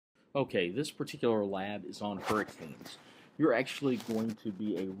Okay, this particular lab is on hurricanes. You're actually going to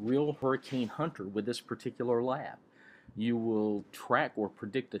be a real hurricane hunter with this particular lab. You will track or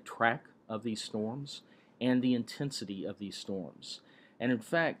predict the track of these storms and the intensity of these storms. And in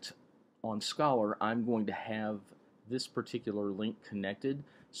fact, on Scholar, I'm going to have this particular link connected.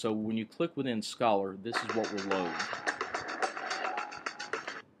 So when you click within Scholar, this is what will load.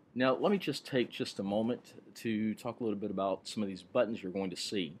 Now, let me just take just a moment to talk a little bit about some of these buttons you're going to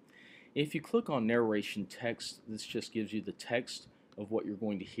see. If you click on narration text, this just gives you the text of what you're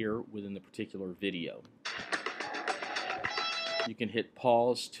going to hear within the particular video. You can hit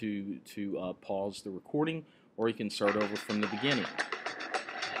pause to pause the recording, or you can start over from the beginning.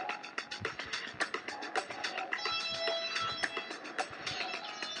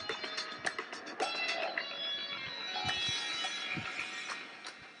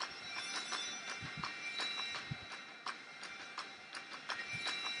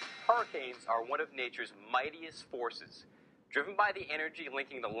 Hurricanes are one of nature's mightiest forces. Driven by the energy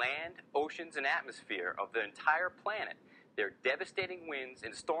linking the land, oceans, and atmosphere of the entire planet, their devastating winds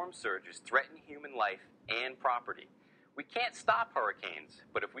and storm surges threaten human life and property. We can't stop hurricanes,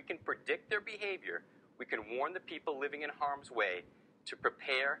 but if we can predict their behavior, we can warn the people living in harm's way to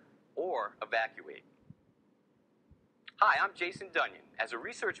prepare or evacuate. Hi, I'm Jason Dunyan. As a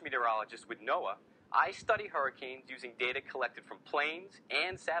research meteorologist with NOAA, I study hurricanes using data collected from planes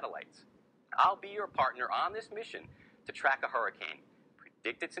and satellites. I'll be your partner on this mission to track a hurricane,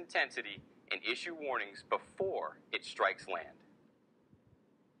 predict its intensity, and issue warnings before it strikes land.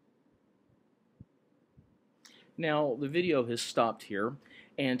 Now, the video has stopped here,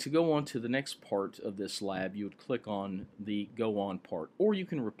 and to go on to the next part of this lab, you would click on the Go On part, or you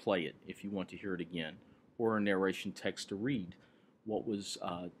can replay it if you want to hear it again, or a narration text to read what was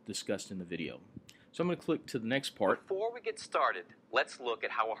discussed in the video. So I'm going to click to the next part. Before we get started, let's look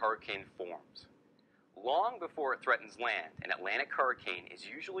at how a hurricane forms. Long before it threatens land, an Atlantic hurricane is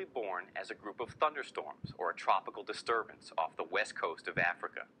usually born as a group of thunderstorms or a tropical disturbance off the west coast of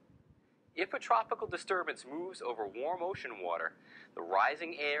Africa. If a tropical disturbance moves over warm ocean water, the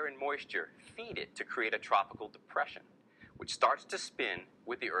rising air and moisture feed it to create a tropical depression, which starts to spin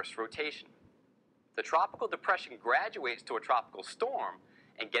with the Earth's rotation. The tropical depression graduates to a tropical storm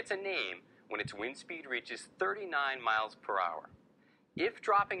and gets a name when its wind speed reaches 39 miles per hour. If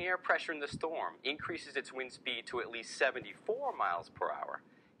dropping air pressure in the storm increases its wind speed to at least 74 miles per hour,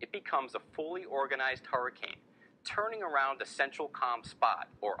 it becomes a fully organized hurricane, turning around a central calm spot,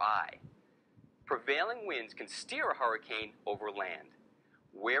 or eye. Prevailing winds can steer a hurricane over land.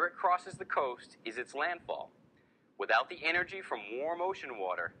 Where it crosses the coast is its landfall. Without the energy from warm ocean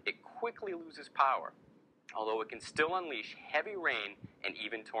water, it quickly loses power, although it can still unleash heavy rain and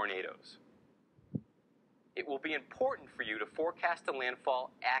even tornadoes. It will be important for you to forecast the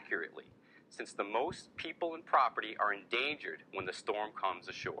landfall accurately, since the most people and property are endangered when the storm comes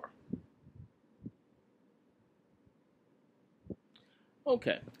ashore.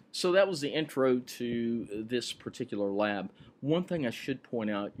 Okay, so that was the intro to this particular lab. One thing I should point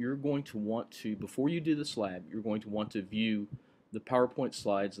out, you're going to want to, before you do this lab, you're going to want to view the PowerPoint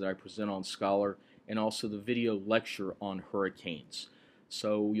slides that I present on Scholar and also the video lecture on hurricanes.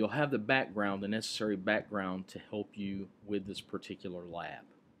 So you'll have the background, the necessary background to help you with this particular lab.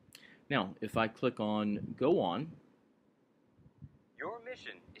 Now, if I click on Go On. Your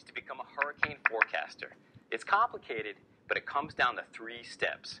mission is to become a hurricane forecaster. It's complicated, but it comes down to 3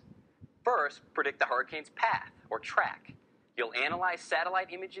 steps. First, predict the hurricane's path, or track. You'll analyze satellite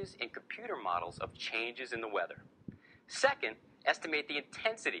images and computer models of changes in the weather. Second, estimate the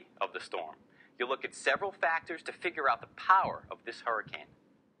intensity of the storm. You'll look at several factors to figure out the power of this hurricane.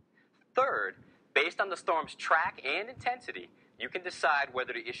 Third, based on the storm's track and intensity, you can decide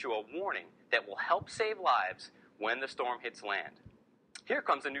whether to issue a warning that will help save lives when the storm hits land. Here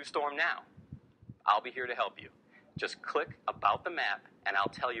comes a new storm now. I'll be here to help you. Just click About the Map, and I'll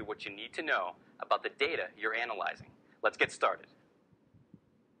tell you what you need to know about the data you're analyzing. Let's get started.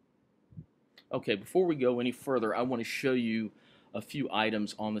 Okay, before we go any further, I want to show you a few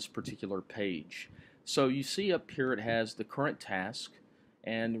items on this particular page. So you see up here it has the current task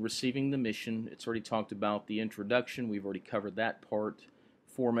and receiving the mission. It's already talked about the introduction. We've already covered that part.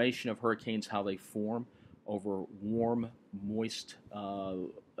 Formation of hurricanes, how they form over warm, moist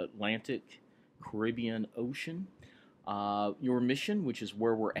Atlantic, Caribbean Ocean. Your mission, which is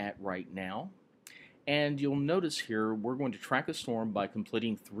where we're at right now. And you'll notice here we're going to track a storm by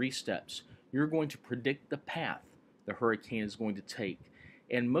completing 3 steps. You're going to predict the path the hurricane is going to take.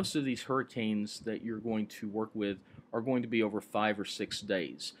 And most of these hurricanes that you're going to work with are going to be over 5 or 6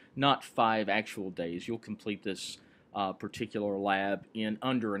 days, not 5 actual days. You'll complete this particular lab in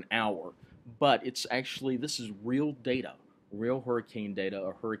under an hour. But it's actually, this is real data, real hurricane data,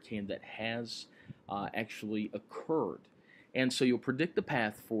 a hurricane that has actually occurred. And so you'll predict the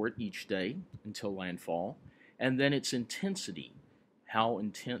path for it each day until landfall, and then its intensity, how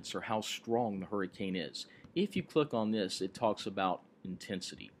intense or how strong the hurricane is. If you click on this, it talks about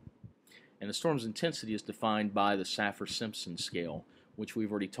intensity. And the storm's intensity is defined by the Saffir-Simpson scale, which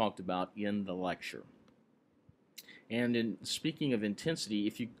we've already talked about in the lecture. And in speaking of intensity,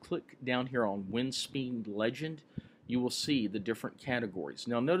 if you click down here on wind speed legend, you will see the different categories.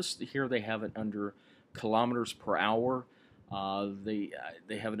 Now notice that here they have it under kilometers per hour. They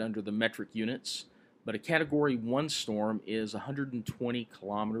have it under the metric units. But a Category 1 storm is 120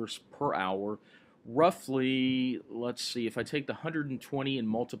 kilometers per hour. Roughly, let's see, if I take the 120 and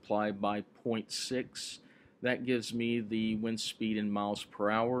multiply by 0.6, that gives me the wind speed in miles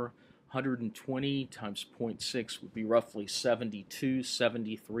per hour. 120 times 0.6 would be roughly 72,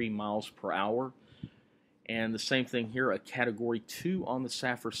 73 miles per hour. And the same thing here, a Category 2 on the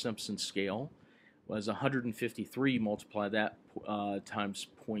Saffir-Simpson scale was 153, multiply that times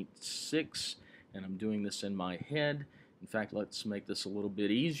 0.6, and I'm doing this in my head. In fact, let's make this a little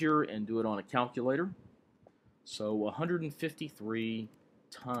bit easier and do it on a calculator. So 153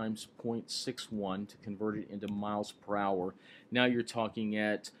 times 0.61 to convert it into miles per hour. Now you're talking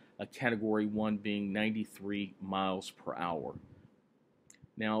at a Category 1 being 93 miles per hour.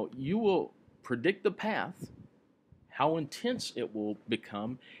 Now you will predict the path, how intense it will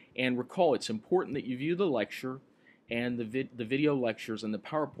become, and recall it's important that you view the lecture and the video lectures and the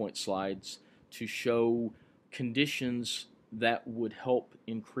PowerPoint slides to show conditions that would help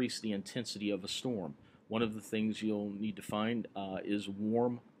increase the intensity of a storm. One of the things you'll need to find is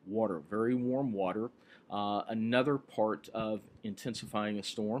warm water, very warm water. Another part of intensifying a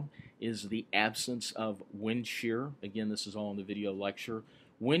storm is the absence of wind shear. Again, this is all in the video lecture.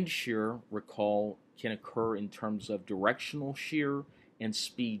 Wind shear, recall, can occur in terms of directional shear and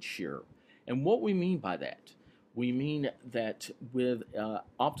speed shear. And what we mean by that, we mean that with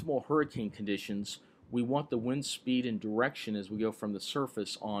optimal hurricane conditions, we want the wind speed and direction as we go from the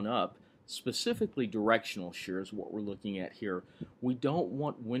surface on up, specifically directional shear is what we're looking at here. We don't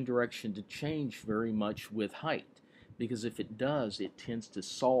want wind direction to change very much with height, because if it does, it tends to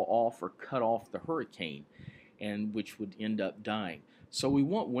saw off or cut off the hurricane, and which would end up dying. So we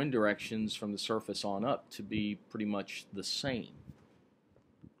want wind directions from the surface on up to be pretty much the same.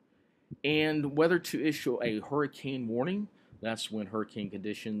 And whether to issue a hurricane warning, that's when hurricane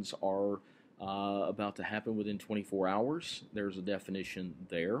conditions are about to happen within 24 hours. There's a definition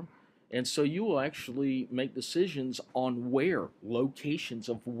there. And so you will actually make decisions on locations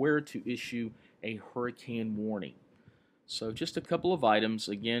of where to issue a hurricane warning. So just a couple of items.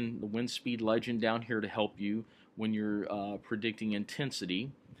 Again, the wind speed legend down here to help you when you're predicting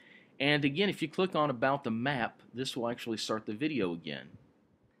intensity. And again, if you click on About the Map, this will actually start the video again.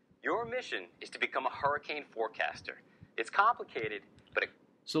 Your mission is to become a hurricane forecaster. It's complicated, but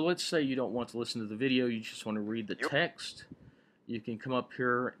So let's say you don't want to listen to the video, you just want to read the text. You can come up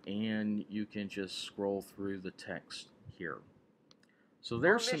here and you can just scroll through the text here. So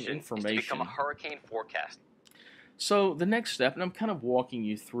there's some information. Is to become a hurricane forecaster. So the next step, and I'm kind of walking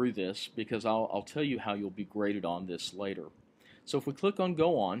you through this because I'll tell you how you'll be graded on this later. So if we click on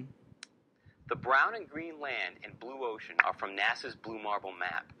Go On. The brown and green land and blue ocean are from NASA's Blue Marble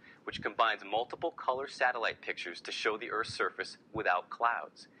map, which combines multiple color satellite pictures to show the Earth's surface without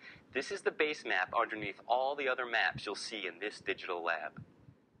clouds. This is the base map underneath all the other maps you'll see in this digital lab.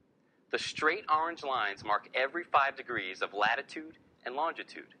 The straight orange lines mark every 5 degrees of latitude and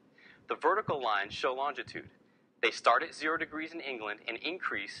longitude. The vertical lines show longitude. They start at 0 degrees in England and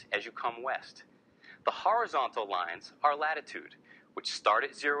increase as you come west. The horizontal lines are latitude, which start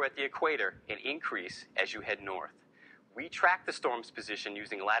at 0 at the equator and increase as you head north. We track the storm's position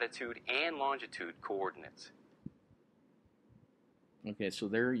using latitude and longitude coordinates. Okay, so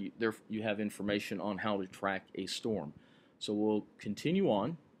there you have information on how to track a storm. So we'll continue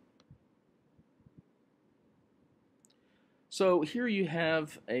on. So here you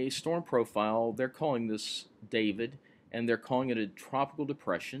have a storm profile. They're calling this David, and they're calling it a tropical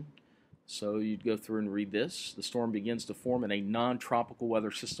depression. So you'd go through and read this. The storm begins to form in a non-tropical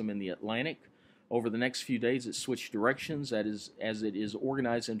weather system in the Atlantic. Over the next few days, it switched directions as it is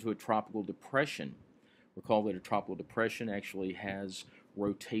organized into a tropical depression. Recall that a tropical depression actually has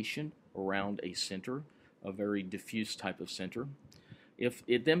rotation around a center, a very diffuse type of center. If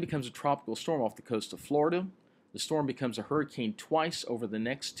it then becomes a tropical storm off the coast of Florida, the storm becomes a hurricane twice over the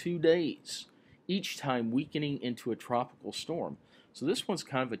next 2 days, each time weakening into a tropical storm. So this one's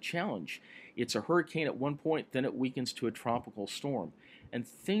kind of a challenge. It's a hurricane at one point, then it weakens to a tropical storm. And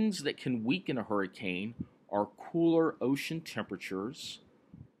things that can weaken a hurricane are cooler ocean temperatures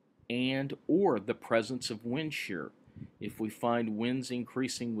and or the presence of wind shear. If we find winds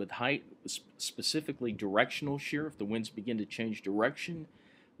increasing with height, specifically directional shear, if the winds begin to change direction,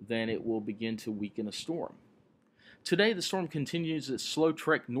 then it will begin to weaken a storm. Today, the storm continues its slow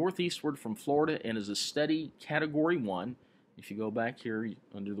trek northeastward from Florida and is a steady Category 1. If you go back here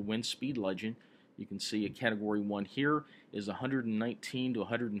under the wind speed legend, you can see a Category 1 here is 119 to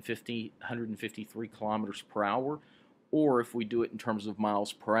 153 kilometers per hour. Or if we do it in terms of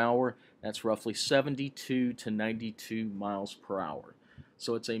miles per hour, that's roughly 72 to 92 miles per hour.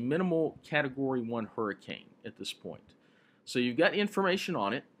 So it's a minimal Category 1 hurricane at this point. So you've got information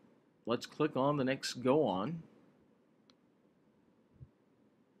on it. Let's click on the next Go On.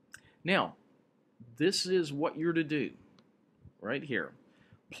 Now, this is what you're to do right here.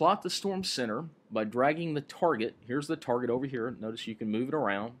 Plot the storm center by dragging the target. Here's the target over here. Notice you can move it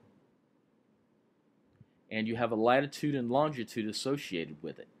around. And you have a latitude and longitude associated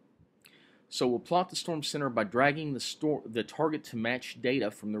with it. So we'll plot the storm center by dragging the target to match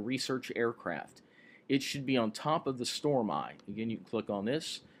data from the research aircraft. It should be on top of the storm eye. Again, you can click on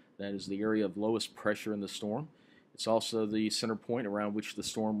this. That is the area of lowest pressure in the storm. It's also the center point around which the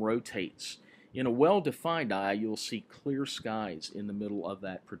storm rotates. In a well-defined eye, you'll see clear skies in the middle of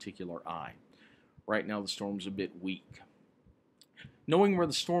that particular eye. Right now, the storm's a bit weak. Knowing where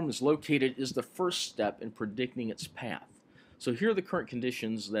the storm is located is the first step in predicting its path. So here are the current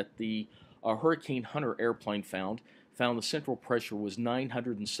conditions that the Hurricane Hunter airplane found. The central pressure was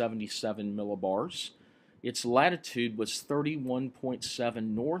 977 millibars. Its latitude was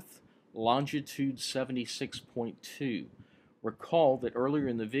 31.7 north, longitude 76.2. Recall that earlier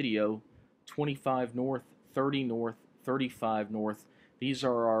in the video, 25 north, 30 north, 35 north, these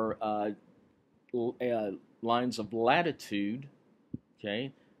are our lines of latitude.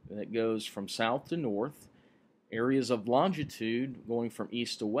 Okay, that goes from south to north. Areas of longitude going from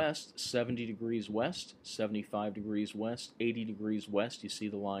east to west, 70 degrees west, 75 degrees west, 80 degrees west. You see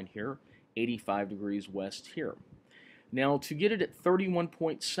the line here, 85 degrees west here. Now to get it at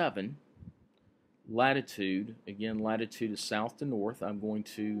 31.7 latitude, again latitude is south to north, I'm going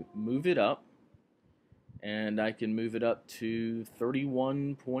to move it up, and I can move it up to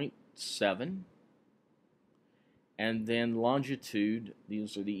 31.7. And then longitude,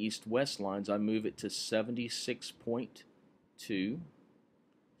 these are the east-west lines, I move it to 76.2,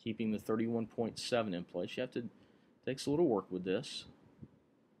 keeping the 31.7 in place. You have to, takes a little work with this.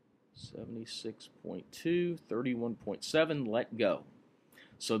 76.2, 31.7, let go.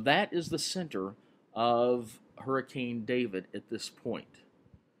 So that is the center of Hurricane David at this point.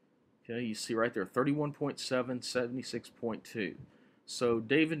 Okay, you see right there, 31.7, 76.2. So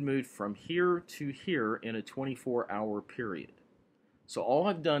David moved from here to here in a 24-hour period. So all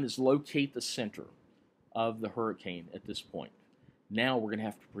I've done is locate the center of the hurricane at this point. Now we're going to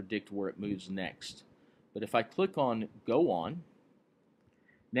have to predict where it moves next. But if I click on Go On,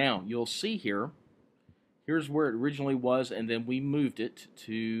 now you'll see here, here's where it originally was, and then we moved it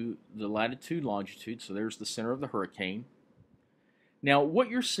to the latitude, longitude, so there's the center of the hurricane. Now what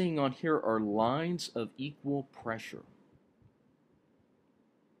you're seeing on here are lines of equal pressure.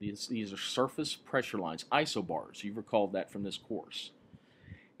 These are surface pressure lines, isobars. You've recalled that from this course.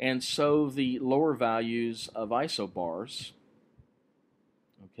 And so the lower values of isobars,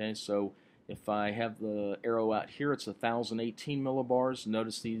 okay, so if I have the arrow out here, it's 1,018 millibars.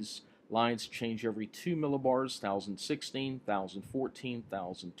 Notice these lines change every 2 millibars, 1,016, 1,014,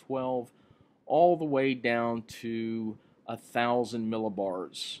 1,012, all the way down to 1,000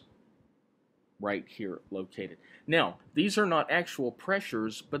 millibars right here located. Now, these are not actual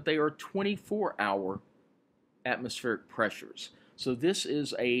pressures, but they are 24-hour atmospheric pressures. So this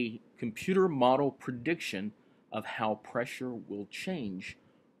is a computer model prediction of how pressure will change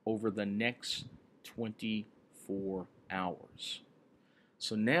over the next 24 hours.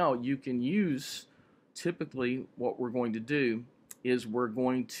 So now you can use, typically what we're going to do is we're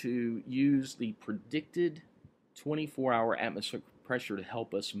going to use the predicted 24-hour atmospheric pressure to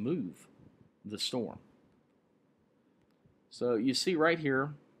help us move the storm. So you see right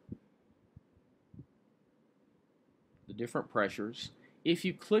here the different pressures. If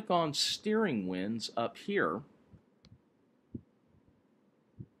you click on steering winds up here,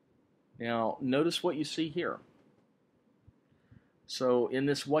 now notice what you see here. So in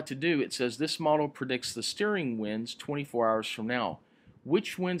this what to do, it says this model predicts the steering winds 24 hours from now.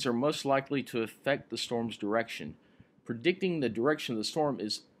 Which winds are most likely to affect the storm's direction? Predicting the direction of the storm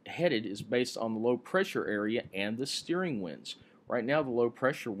is headed is based on the low pressure area and the steering winds. Right now the low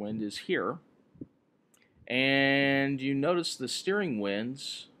pressure wind is here, and you notice the steering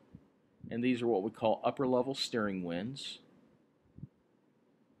winds, and these are what we call upper level steering winds,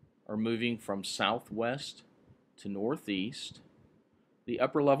 are moving from southwest to northeast. The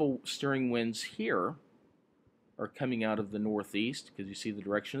upper level steering winds here are coming out of the northeast, because you see the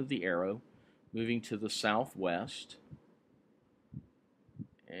direction of the arrow, moving to the southwest.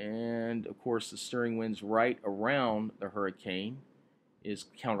 And of course the steering winds right around the hurricane is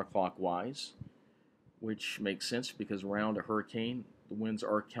counterclockwise, which makes sense because around a hurricane the winds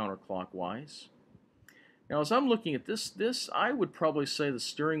are counterclockwise. Now as I'm looking at this I would probably say the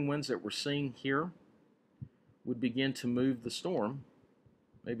steering winds that we're seeing here would begin to move the storm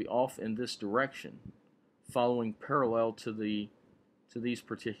maybe off in this direction, following parallel to these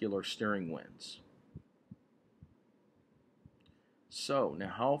particular steering winds. So now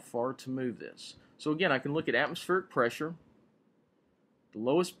how far to move this? So again, I can look at atmospheric pressure. The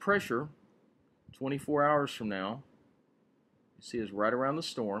lowest pressure 24 hours from now, you see, is right around the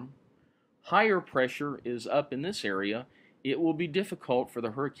storm. Higher pressure is up in this area. It will be difficult for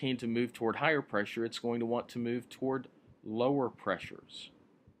the hurricane to move toward higher pressure. It's going to want to move toward lower pressures.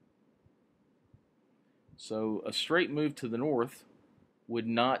 So a straight move to the north would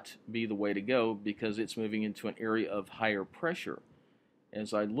not be the way to go because it's moving into an area of higher pressure.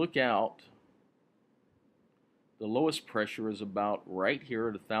 As I look out, the lowest pressure is about right here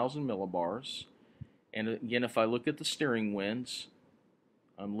at 1,000 millibars. And again, if I look at the steering winds,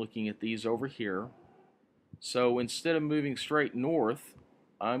 I'm looking at these over here. So instead of moving straight north,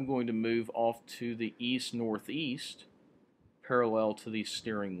 I'm going to move off to the east-northeast, parallel to these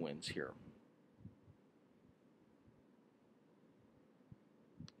steering winds here.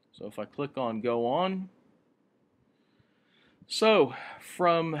 So if I click on Go On, so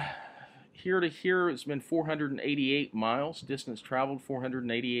from here to here it's been 488 miles, distance traveled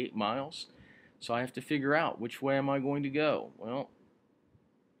 488 miles. So I have to figure out which way am I going to go. Well,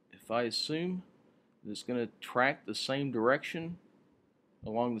 if I assume that it's going to track the same direction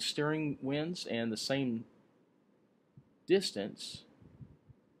along the steering winds and the same distance,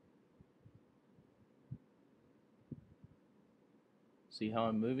 see how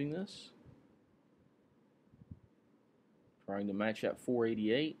I'm moving this? Trying to match at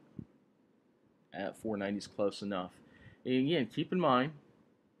 488. At 490 is close enough. And again, keep in mind,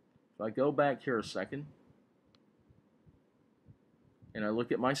 if I go back here a second and I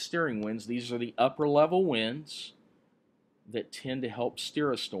look at my steering winds, these are the upper level winds that tend to help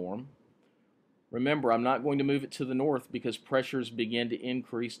steer a storm. Remember, I'm not going to move it to the north because pressures begin to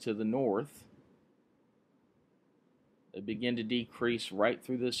increase to the north. They begin to decrease right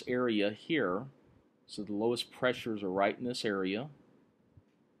through this area here. So the lowest pressures are right in this area.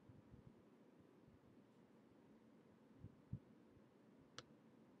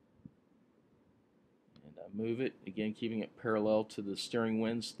 And I move it, again keeping it parallel to the steering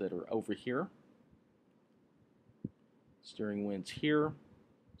winds that are over here. Steering winds here,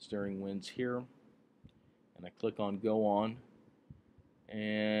 steering winds here. And I click on Go On.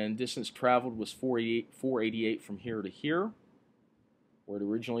 And distance traveled was 488 from here to here, where it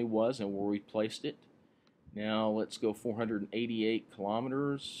originally was and where we placed it. Now let's go 488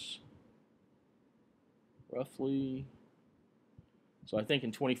 kilometers, roughly. So I think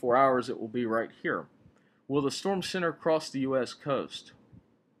in 24 hours it will be right here. Will the storm center cross the U.S. coast?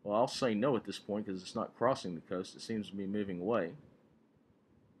 Well, I'll say no at this point because it's not crossing the coast. It seems to be moving away.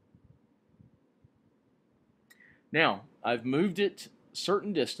 Now, I've moved it a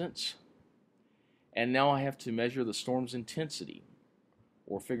certain distance, and now I have to measure the storm's intensity,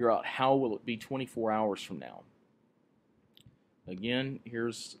 or figure out how will it be 24 hours from now. Again,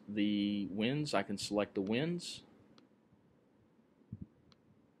 here's the winds. I can select the winds.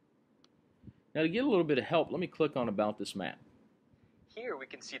 Now to get a little bit of help, let me click on About This Map. Here we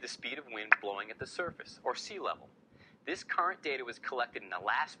can see the speed of wind blowing at the surface, or sea level. This current data was collected in the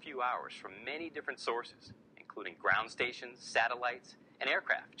last few hours from many different sources, including ground stations, satellites, and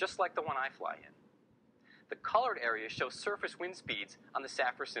aircraft, just like the one I fly in. The colored areas show surface wind speeds on the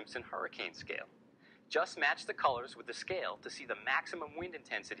Saffir-Simpson hurricane scale. Just match the colors with the scale to see the maximum wind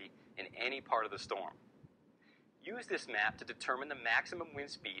intensity in any part of the storm. Use this map to determine the maximum wind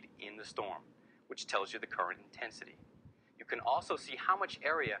speed in the storm, which tells you the current intensity. You can also see how much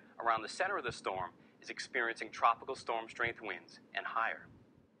area around the center of the storm is experiencing tropical storm strength winds and higher.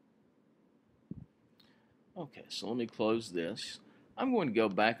 Okay, so let me close this. I'm going to go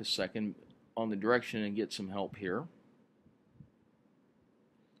back a second on the direction and get some help here.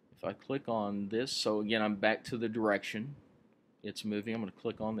 If I click on this, so again I'm back to the direction it's moving. I'm going to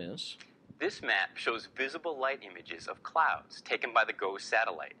click on this. This map shows visible light images of clouds taken by the GOES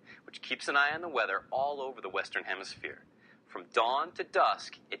satellite, which keeps an eye on the weather all over the Western Hemisphere. From dawn to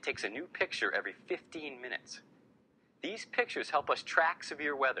dusk, it takes a new picture every 15 minutes. These pictures help us track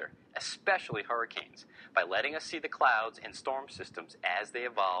severe weather, especially hurricanes, by letting us see the clouds and storm systems as they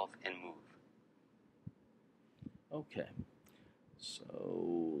evolve and move. Okay,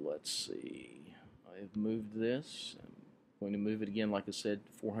 so let's see. I have moved this. I'm going to move it again, like I said,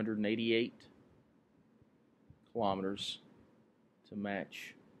 488 kilometers to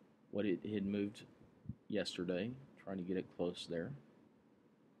match what it had moved yesterday. Trying to get it close there.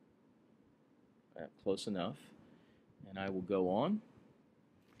 Close enough. And I will go on.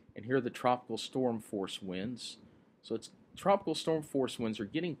 And here are the tropical storm force winds. So it's tropical storm force winds are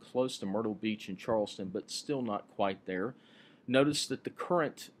getting close to Myrtle Beach and Charleston, but still not quite there. Notice that the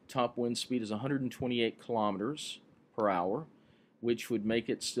current top wind speed is 128 kilometers per hour, which would make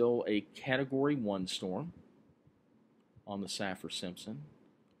it still a Category 1 storm on the Saffir-Simpson.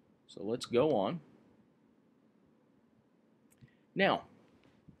 So let's go on. Now,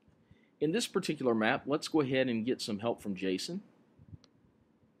 in this particular map, let's go ahead and get some help from Jason.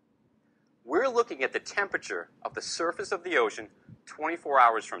 We're looking at the temperature of the surface of the ocean 24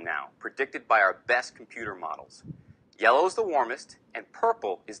 hours from now, predicted by our best computer models. Yellow is the warmest, and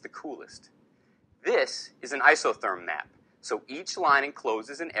purple is the coolest. This is an isotherm map, so each line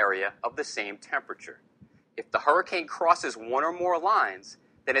encloses an area of the same temperature. If the hurricane crosses one or more lines,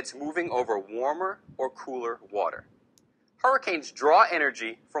 then it's moving over warmer or cooler water. Hurricanes draw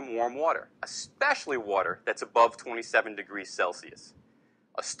energy from warm water, especially water that's above 27 degrees Celsius.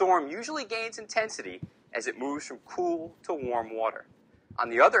 A storm usually gains intensity as it moves from cool to warm water. On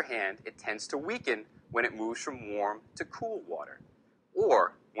the other hand, it tends to weaken when it moves from warm to cool water,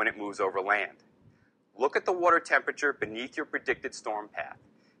 or when it moves over land. Look at the water temperature beneath your predicted storm path.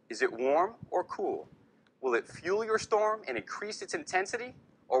 Is it warm or cool? Will it fuel your storm and increase its intensity,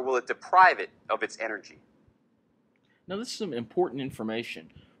 or will it deprive it of its energy? Now this is some important information.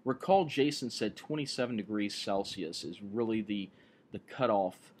 Recall Jason said 27 degrees Celsius is really the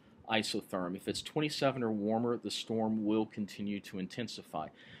cutoff isotherm. If it's 27 or warmer, the storm will continue to intensify.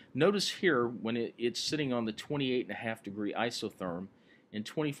 Notice here when it's sitting on the 28.5 degree isotherm, and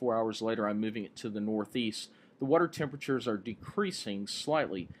 24 hours later I'm moving it to the northeast, the water temperatures are decreasing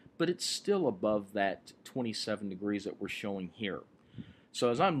slightly, but it's still above that 27 degrees that we're showing here. So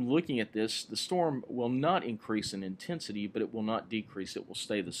as I'm looking at this, the storm will not increase in intensity, but it will not decrease. It will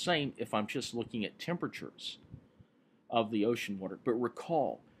stay the same if I'm just looking at temperatures of the ocean water. But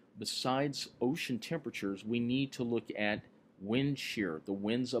recall, besides ocean temperatures, we need to look at wind shear, the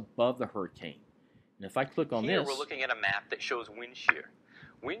winds above the hurricane. And if I click on Here this, we're looking at a map that shows wind shear.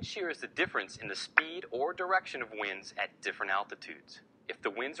 Wind shear is the difference in the speed or direction of winds at different altitudes. If the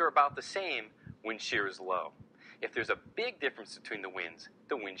winds are about the same, wind shear is low. If there's a big difference between the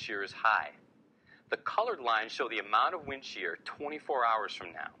wind shear is high. The colored lines show the amount of wind shear 24 hours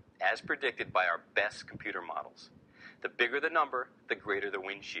from now, as predicted by our best computer models. The bigger the number, the greater the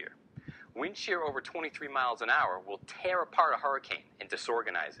wind shear. Wind shear over 23 miles an hour will tear apart a hurricane and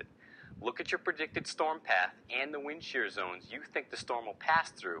disorganize it. Look at your predicted storm path and the wind shear zones you think the storm will pass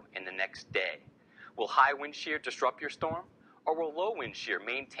through in the next day. Will high wind shear disrupt your storm, or will low wind shear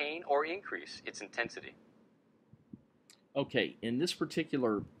maintain or increase its intensity? okay, in this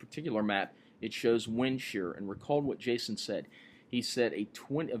particular map, it shows wind shear, and recall what Jason said. He said a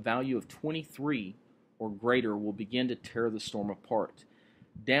value of 23 or greater will begin to tear the storm apart.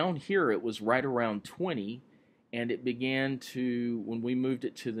 Down here, it was right around 20, and it began to, when we moved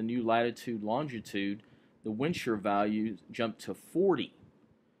it to the new latitude, longitude, the wind shear value jumped to 40.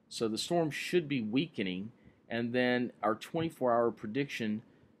 So the storm should be weakening, and then our 24-hour prediction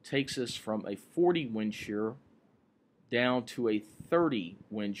takes us from a 40 wind shear down to a 30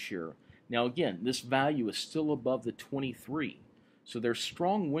 wind shear. Now again, this value is still above the 23. So there's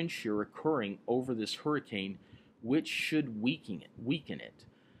strong wind shear occurring over this hurricane, which should weaken it.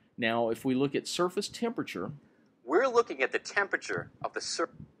 Now, if we look at surface temperature, we're looking at the temperature of the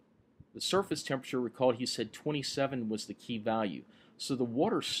surface. The surface temperature, recall he said 27 was the key value. So the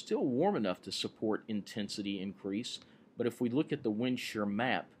water's still warm enough to support intensity increase, but if we look at the wind shear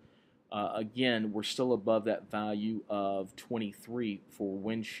map, again, we're still above that value of 23 for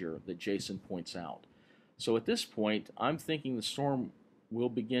wind shear that Jason points out. So at this point, I'm thinking the storm will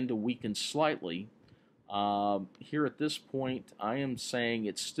begin to weaken slightly. Here at this point, I am saying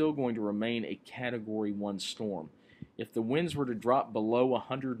it's still going to remain a Category 1 storm. If the winds were to drop below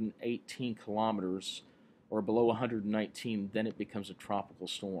 118 kilometers or below 119, then it becomes a tropical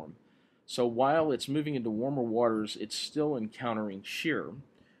storm. So while it's moving into warmer waters, it's still encountering shear.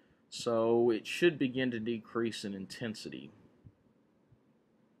 So it should begin to decrease in intensity.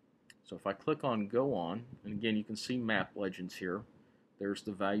 So if I click on Go On, and again you can see map legends here. There's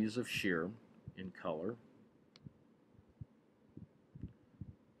the values of shear in color.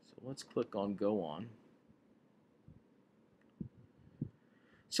 So let's click on Go On.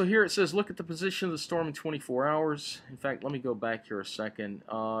 So here it says, look at the position of the storm in 24 hours. In fact, let me go back here a second.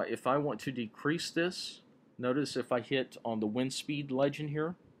 If I want to decrease this, notice if I hit on the wind speed legend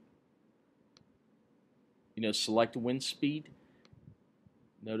here, select wind speed.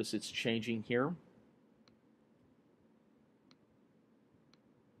 Notice it's changing here.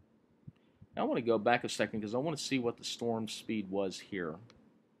 Now I want to go back a second because I want to see what the storm speed was here.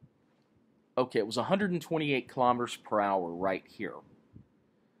 Okay, it was 128 kilometers per hour right here.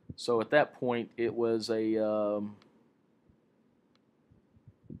 So at that point, it was a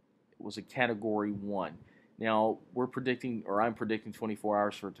category 1. Now we're predicting, or I'm predicting, 24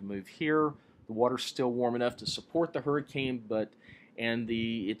 hours for it to move here. The water's still warm enough to support the hurricane, but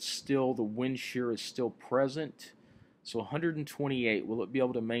the wind shear is still present. So 128. Will it be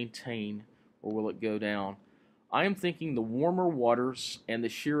able to maintain, or will it go down? I am thinking the warmer waters and the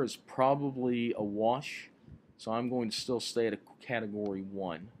shear is probably a wash. So I'm going to still stay at a category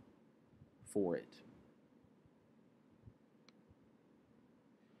 1 for it.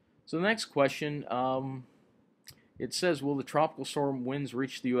 So the next question, it says, will the tropical storm winds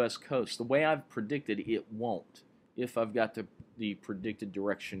reach the U.S. coast? The way I've predicted, it won't, if I've got the predicted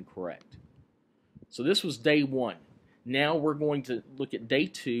direction correct. So this was day 1. Now we're going to look at day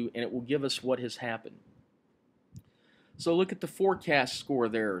 2, and it will give us what has happened. So look at the forecast score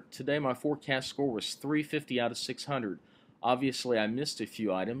there. Today my forecast score was 350 out of 600. Obviously I missed a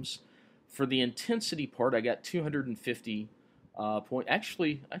few items. For the intensity part, I got 250 point.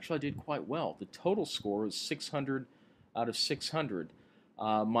 Actually, I did quite well. The total score was 600 out of 600.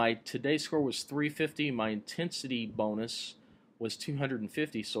 My today's score was 350. My intensity bonus was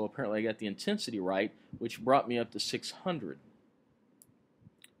 250. So apparently I got the intensity right, which brought me up to 600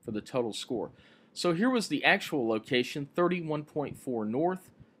 for the total score. So here was the actual location: 31.4 north,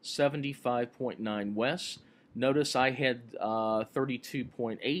 75.9 west. Notice I had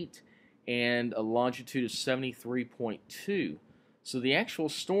 32.8. and a longitude of 73.2. So the actual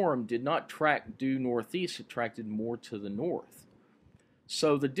storm did not track due northeast, it tracked more to the north.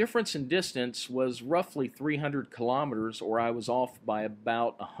 So the difference in distance was roughly 300 kilometers, or I was off by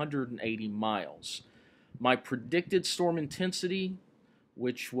about 180 miles. My predicted storm intensity,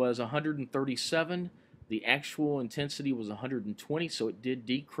 which was 137, the actual intensity was 120, so it did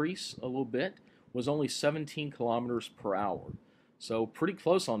decrease a little bit, was only 17 kilometers per hour. So pretty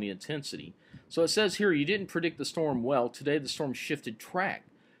close on the intensity. So it says here, you didn't predict the storm well. Today the storm shifted track.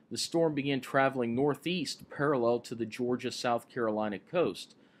 The storm began traveling northeast parallel to the Georgia-South Carolina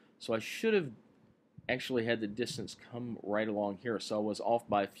coast. So I should have actually had the distance come right along here, so I was off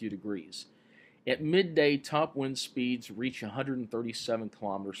by a few degrees. At midday, top wind speeds reach 137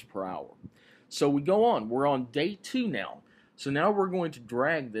 kilometers per hour. So we go on. We're on day 2 now. So now we're going to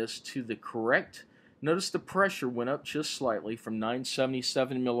drag this to the correct. Notice the pressure went up just slightly from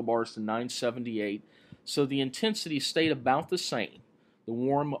 977 millibars to 978. So the intensity stayed about the same. The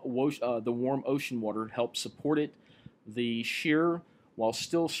warm ocean water helped support it. The shear, while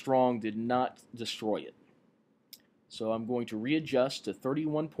still strong, did not destroy it. So I'm going to readjust to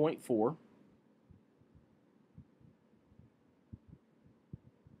 31.4.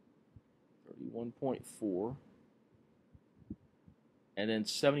 And then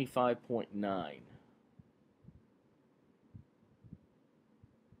 75.9.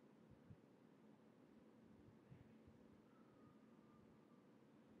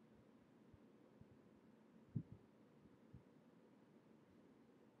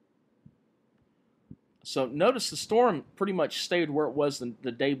 So notice the storm pretty much stayed where it was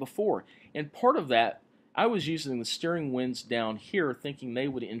the day before. And part of that, I was using the steering winds down here thinking they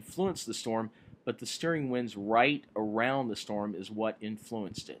would influence the storm, but the steering winds right around the storm is what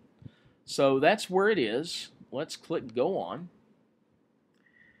influenced it. So that's where it is. Let's click Go On.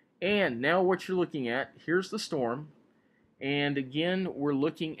 And now what you're looking at, here's the storm. And again, we're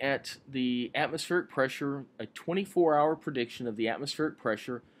looking at the atmospheric pressure, a 24-hour prediction of the atmospheric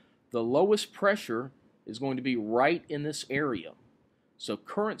pressure. The lowest pressure is going to be right in this area. So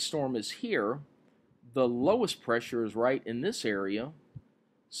current storm is here. The lowest pressure is right in this area.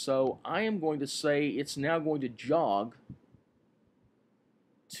 So I am going to say it's now going to jog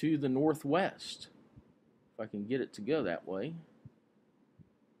to the northwest, if I can get it to go that way.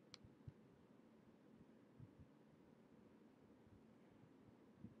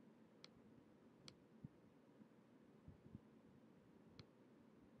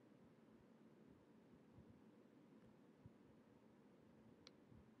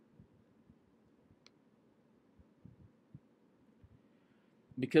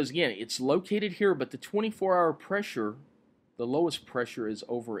 because again, it's located here, but the 24-hour pressure, the lowest pressure is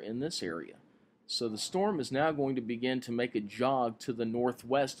over in this area. So the storm is now going to begin to make a jog to the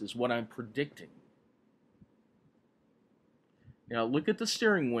northwest is what I'm predicting. Now look at the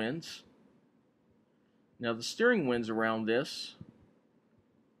steering winds. Now the steering winds around this,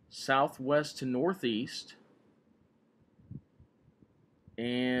 southwest to northeast,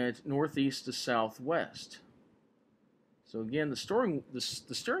 and northeast to southwest. So again, the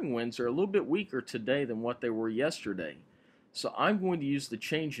steering winds are a little bit weaker today than what they were yesterday. So I'm going to use the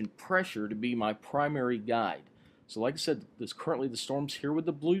change in pressure to be my primary guide. So like I said, currently the storm's here with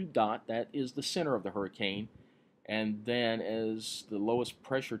the blue dot. That is the center of the hurricane. And then as the lowest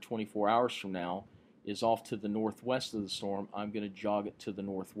pressure 24 hours from now is off to the northwest of the storm, I'm going to jog it to the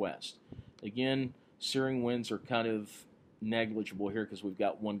northwest. Again, steering winds are kind of negligible here because we've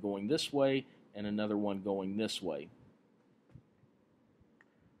got one going this way and another one going this way.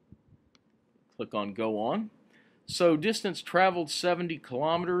 Click on Go On. So distance traveled 70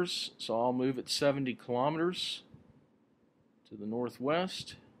 kilometers, so I'll move it 70 kilometers to the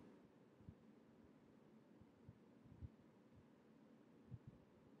northwest.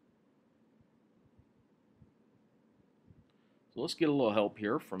 So let's get a little help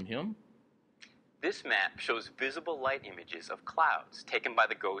here from him. This map shows visible light images of clouds taken by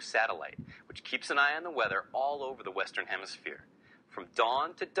the GOES satellite, which keeps an eye on the weather all over the Western Hemisphere. From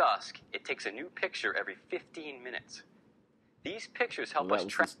dawn to dusk, it takes a new picture every 15 minutes. These pictures help us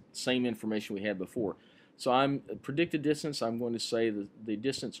track the same information we had before. So I'm predicted distance, I'm going to say the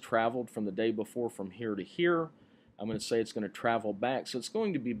distance traveled from the day before from here to here. I'm going to say it's going to travel back. So it's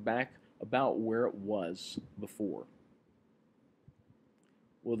going to be back about where it was before.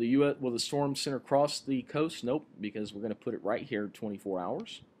 Will the storm center cross the coast? Nope, because we're going to put it right here, 24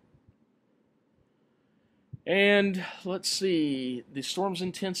 hours. And let's see, the storm's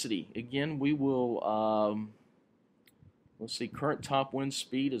intensity. Again, we will, let's see, current top wind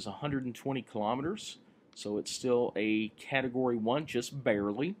speed is 120 kilometers. So it's still a Category 1, just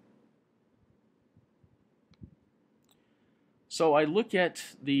barely. So I look at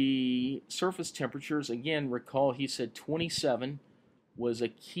the surface temperatures. Again, recall he said 27 was a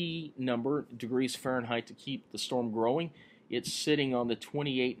key number, degrees Fahrenheit, to keep the storm growing. It's sitting on the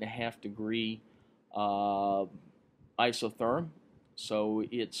 28.5 degree isotherm, so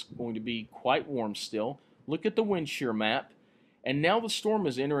it's going to be quite warm still. Look at the wind shear map, and now the storm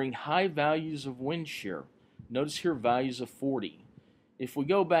is entering high values of wind shear. Notice here values of 40. If we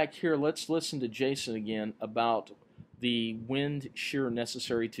go back here, let's listen to Jason again about the wind shear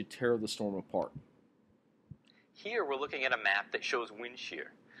necessary to tear the storm apart. Here we're looking at a map that shows wind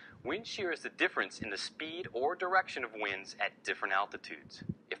shear. Wind shear is the difference in the speed or direction of winds at different altitudes.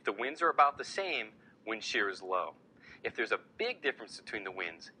 If the winds are about the same, wind shear is low. If there's a big difference between the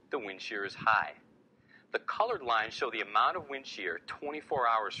winds shear is high. The colored lines show the amount of wind shear 24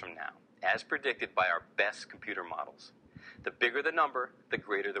 hours from now, as predicted by our best computer models. The bigger the number, the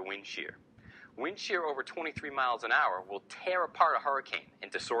greater the wind shear. Wind shear over 23 miles an hour will tear apart a hurricane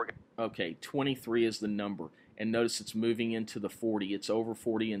and disorganize. Okay, 23 is the number. And notice it's moving into the 40. It's over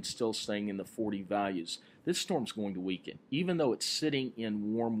 40 and still staying in the 40 values. This storm's going to weaken. Even though it's sitting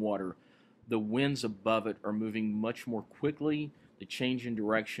in warm water, the winds above it are moving much more quickly. The change in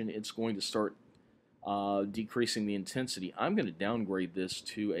direction, it's going to start decreasing the intensity. I'm going to downgrade this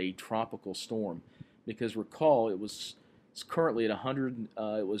to a tropical storm because recall it's currently at 100.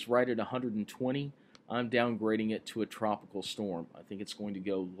 It was right at 120. I'm downgrading it to a tropical storm. I think it's going to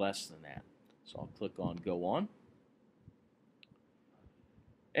go less than that. So I'll click on Go On.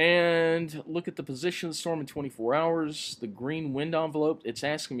 And look at the position of the storm in 24 hours. The green wind envelope, it's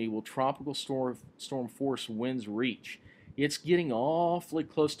asking me, will tropical storm force winds reach? It's getting awfully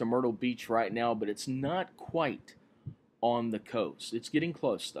close to Myrtle Beach right now, but it's not quite on the coast. It's getting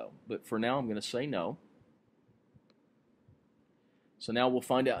close, though. But for now, I'm going to say no. So now we'll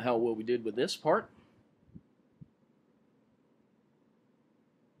find out how well we did with this part.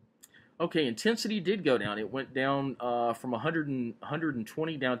 Okay, intensity did go down. It went down from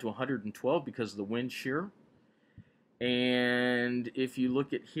 120 down to 112 because of the wind shear. And if you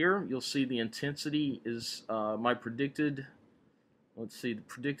look at here, you'll see the intensity is my predicted, let's see, the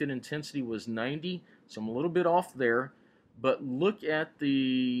predicted intensity was 90, so I'm a little bit off there. But look at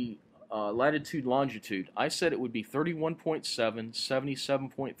the latitude, longitude. I said it would be 31.7,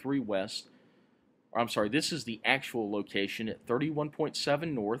 77.3 west. Or, I'm sorry, this is the actual location at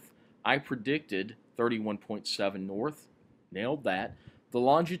 31.7 north. I predicted 31.7 north, nailed that. The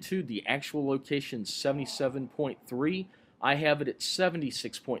longitude, the actual location, 77.3. I have it at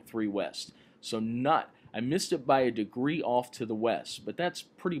 76.3 west. So I missed it by a degree off to the west, but that's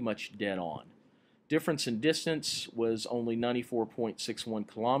pretty much dead on. Difference in distance was only 94.61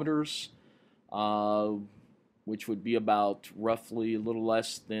 kilometers, which would be about roughly a little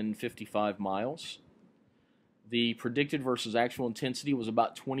less than 55 miles. The predicted versus actual intensity was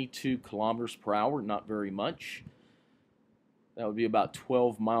about 22 kilometers per hour, not very much. That would be about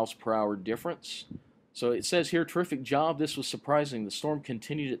 12 miles per hour difference. So it says here, terrific job. This was surprising. The storm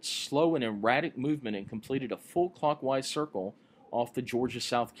continued its slow and erratic movement and completed a full clockwise circle off the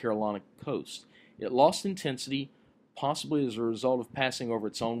Georgia-South Carolina coast. It lost intensity, possibly as a result of passing over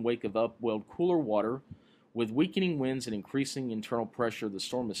its own wake of upwelled cooler water. With weakening winds and increasing internal pressure, the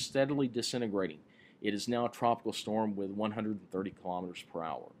storm is steadily disintegrating. It is now a tropical storm with 130 kilometers per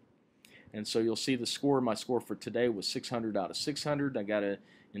hour. And so you'll see the score. My score for today was 600 out of 600. I got an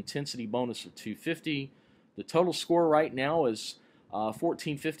intensity bonus of 250. The total score right now is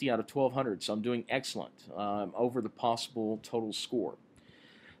 1450 out of 1200. So I'm doing excellent over the possible total score.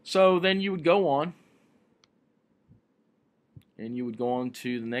 So then you would go on, and you would go on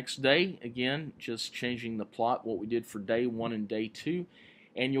to the next day. Again, just changing the plot, what we did for day 1 and day 2.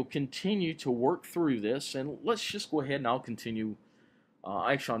 And you'll continue to work through this. And let's just go ahead and I'll continue.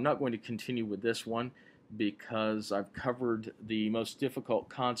 Actually, I'm not going to continue with this one because I've covered the most difficult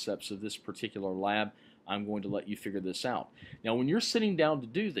concepts of this particular lab. I'm going to let you figure this out. Now, when you're sitting down to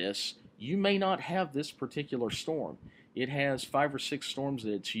do this, you may not have this particular storm. It has 5 or 6 storms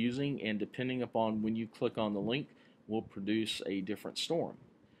that it's using, and depending upon when you click on the link, will produce a different storm.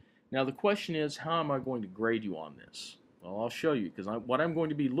 Now, the question is, how am I going to grade you on this? Well, I'll show you, because what I'm going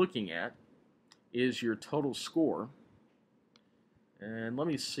to be looking at is your total score. And let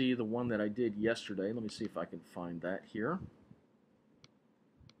me see the one that I did yesterday. Let me see if I can find that here.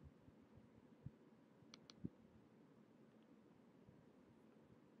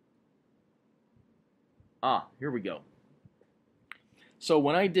 Here we go. So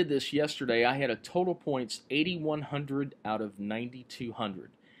when I did this yesterday, I had a total points 8,100 out of 9,200.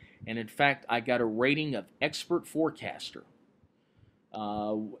 And in fact, I got a rating of expert forecaster.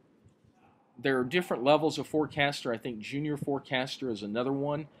 There are different levels of forecaster. I think junior forecaster is another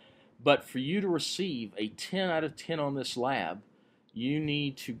one. But for you to receive a 10 out of 10 on this lab, you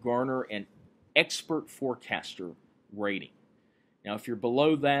need to garner an expert forecaster rating. Now, if you're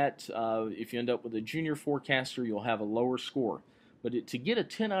below that, if you end up with a junior forecaster, you'll have a lower score. But to get a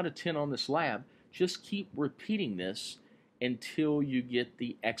 10 out of 10 on this lab, just keep repeating this until you get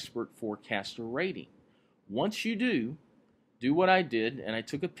the expert forecaster rating. Once you do what I did, and I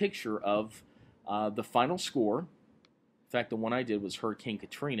took a picture of the final score. In fact, the one I did was Hurricane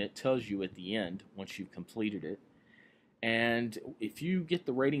Katrina. It tells you at the end once you've completed it. And if you get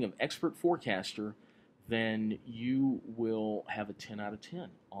the rating of expert forecaster, then you will have a 10 out of 10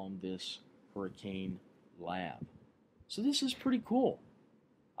 on this hurricane lab. So this is pretty cool.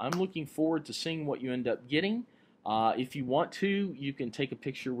 I'm looking forward to seeing what you end up getting. If you want to, you can take a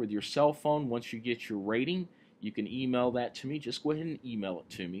picture with your cell phone once you get your rating. You can email that to me. Just go ahead and email it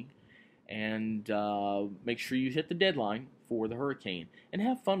to me. And make sure you hit the deadline for the hurricane. And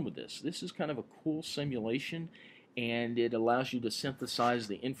have fun with this. This is kind of a cool simulation, and it allows you to synthesize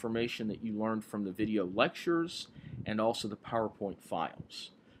the information that you learned from the video lectures and also the PowerPoint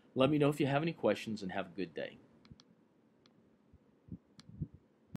files. Let me know if you have any questions, and have a good day.